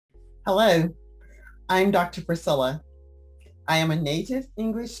Hello, I'm Dr. Priscilla. I am a native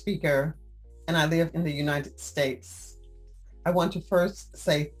English speaker and I live in the United States. I want to first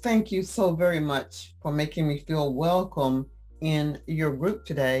say thank you so very much for making me feel welcome in your group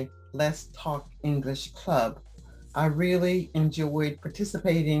today, Let's Talk English Club. I really enjoyed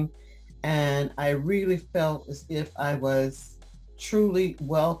participating and I really felt as if I was truly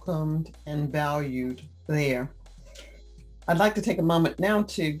welcomed and valued there. I'd like to take a moment now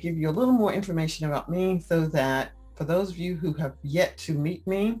to give you a little more information about me so that for those of you who have yet to meet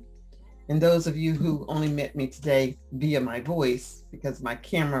me and those of you who only met me today via my voice because my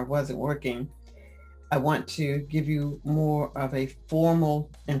camera wasn't working, I want to give you more of a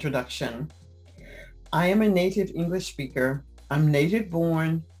formal introduction. I am a native English speaker. I'm native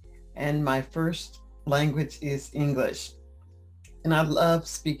born and my first language is English. And I love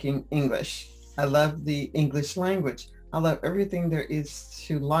speaking English. I love the English language. I love everything there is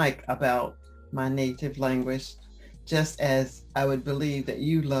to like about my native language, just as I would believe that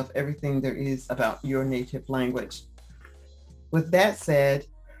you love everything there is about your native language. With that said,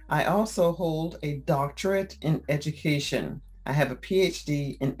 I also hold a doctorate in education. I have a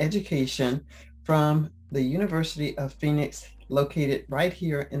PhD in education from the University of Phoenix, located right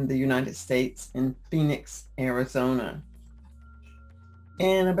here in the United States in Phoenix, Arizona.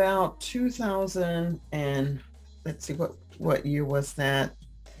 In about 2000 and let's see, what year was that?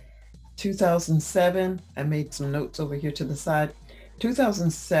 2007. I made some notes over here to the side.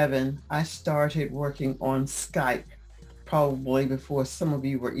 2007, I started working on Skype, probably before some of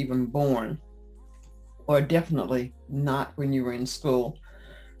you were even born, or definitely not when you were in school.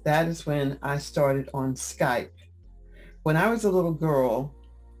 That is when I started on Skype. When I was a little girl,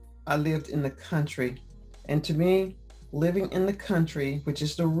 I lived in the country, and to me, living in the country, which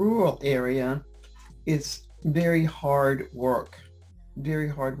is the rural area, is very hard work, very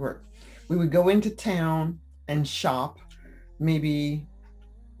hard work. We would go into town and shop maybe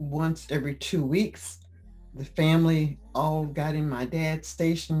once every 2 weeks. The family all got in my dad's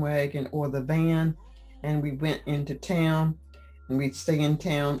station wagon or the van, and we went into town and we'd stay in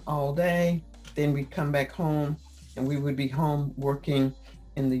town all day. Then we'd come back home and we would be home working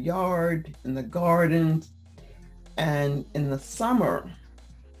in the yard, in the gardens, and in the summer,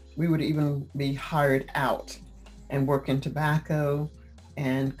 we would even be hired out and work in tobacco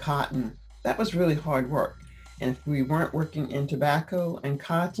and cotton. That was really hard work. And if we weren't working in tobacco and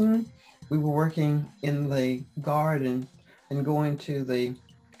cotton, we were working in the garden and going to the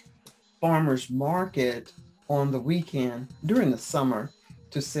farmer's market on the weekend during the summer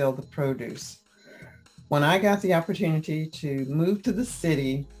to sell the produce. When I got the opportunity to move to the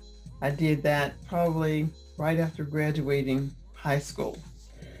city, I did that probably right after graduating high school.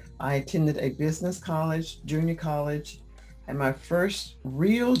 I attended a business college, junior college, and my first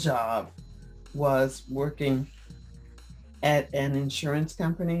real job was working at an insurance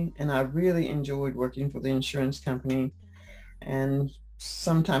company. And I really enjoyed working for the insurance company. And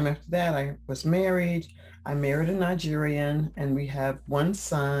sometime after that, I was married. I married a Nigerian, and we have one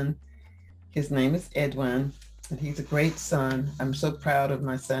son. His name is Edwin, and he's a great son. I'm so proud of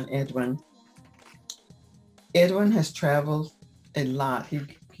my son, Edwin. Edwin has traveled a lot.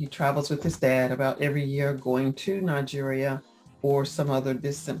 He travels with his dad about every year going to Nigeria or some other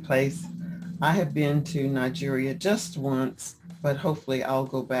distant place. I have been to Nigeria just once, but hopefully I'll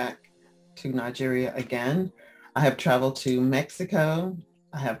go back to Nigeria again. I have traveled to Mexico.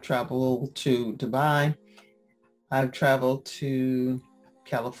 I have traveled to Dubai. I've traveled to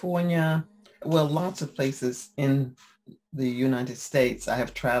California. Well, lots of places in the United States I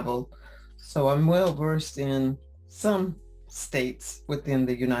have traveled. So I'm well versed in some states within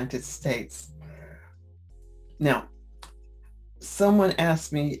the United States. Now, someone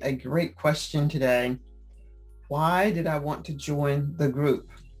asked me a great question today. Why did I want to join the group?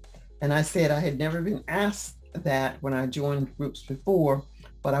 And I said I had never been asked that when I joined groups before,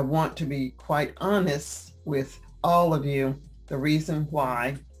 but I want to be quite honest with all of you, the reason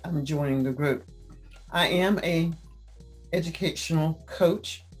why I'm joining the group. I am an educational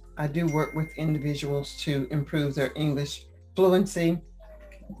coach. I do work with individuals to improve their English fluency,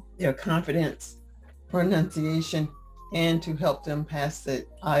 their confidence, pronunciation, and to help them pass the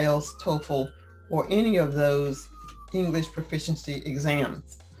IELTS, TOEFL, or any of those English proficiency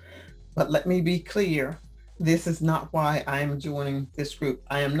exams. But let me be clear, this is not why I am joining this group.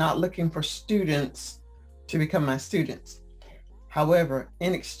 I am not looking for students to become my students. However,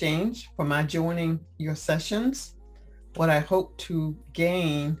 in exchange for my joining your sessions, what I hope to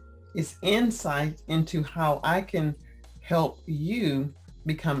gain is insight into how I can help you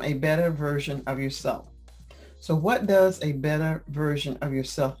become a better version of yourself. So what does a better version of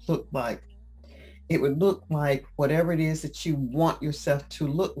yourself look like? It would look like whatever it is that you want yourself to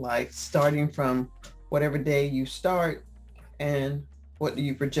look like, starting from whatever day you start and what do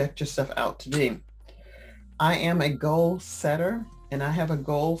you project yourself out to be. I am a goal setter and I have a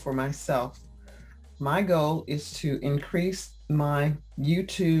goal for myself. My goal is to increase my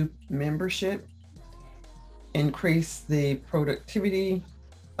YouTube membership, increase the productivity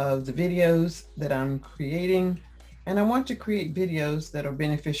of the videos that I'm creating, and I want to create videos that are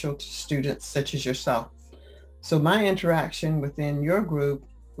beneficial to students such as yourself. So my interaction within your group,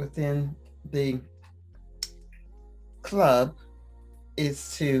 within the club,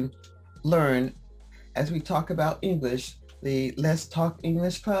 is to learn as we talk about English, the Let's Talk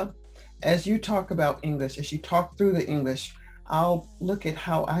English Club. As you talk about English, as you talk through the English, I'll look at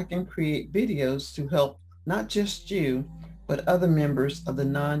how I can create videos to help not just you, but other members of the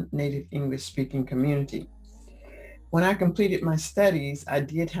non-native English speaking community. When I completed my studies, I had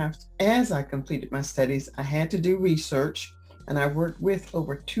to do research, and I worked with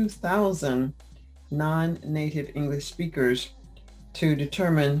over 2,000 non-native English speakers to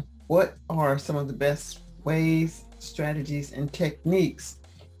determine what are some of the best ways, strategies, and techniques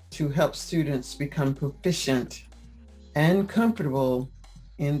to help students become proficient and comfortable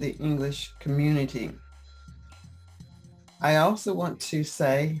in the English community. I also want to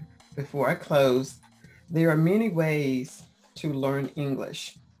say, before I close, there are many ways to learn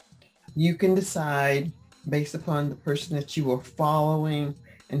English. You can decide based upon the person that you are following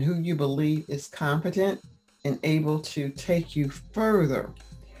and who you believe is competent and able to take you further.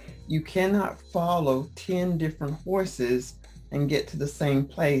 You cannot follow 10 different horses and get to the same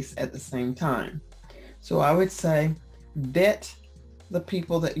place at the same time. So I would say vet the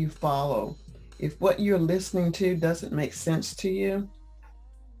people that you follow. If what you're listening to doesn't make sense to you,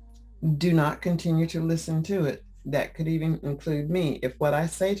 do not continue to listen to it. That could even include me. If what I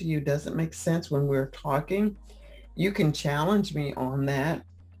say to you doesn't make sense when we're talking, you can challenge me on that,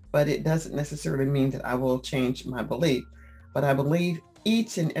 but it doesn't necessarily mean that I will change my belief. But I believe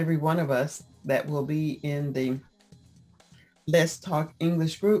each and every one of us that will be in the Let's Talk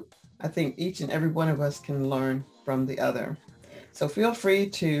English group, I think each and every one of us can learn from the other. So feel free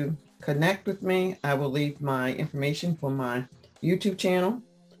to connect with me. I will leave my information for my YouTube channel,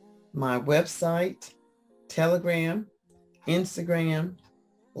 my website, Telegram, Instagram,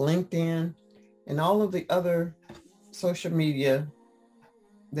 LinkedIn, and all of the other social media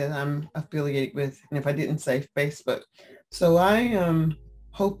that I'm affiliated with. And if I didn't say, Facebook. So I am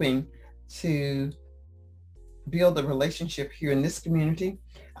hoping to build a relationship here in this community.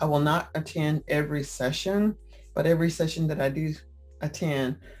 I will not attend every session, but every session that I do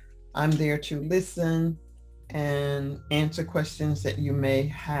attend, I'm there to listen and answer questions that you may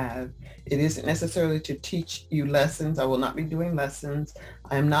have. It isn't necessarily to teach you lessons. I will not be doing lessons.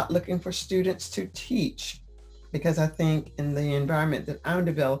 I am not looking for students to teach, because I think in the environment that I'm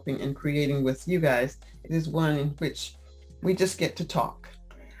developing and creating with you guys, it is one in which we just get to talk.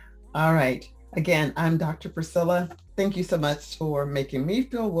 All right. Again, I'm Dr. Priscilla. Thank you so much for making me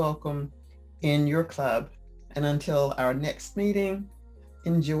feel welcome in your club. And until our next meeting,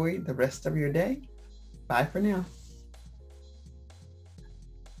 enjoy the rest of your day. Bye for now.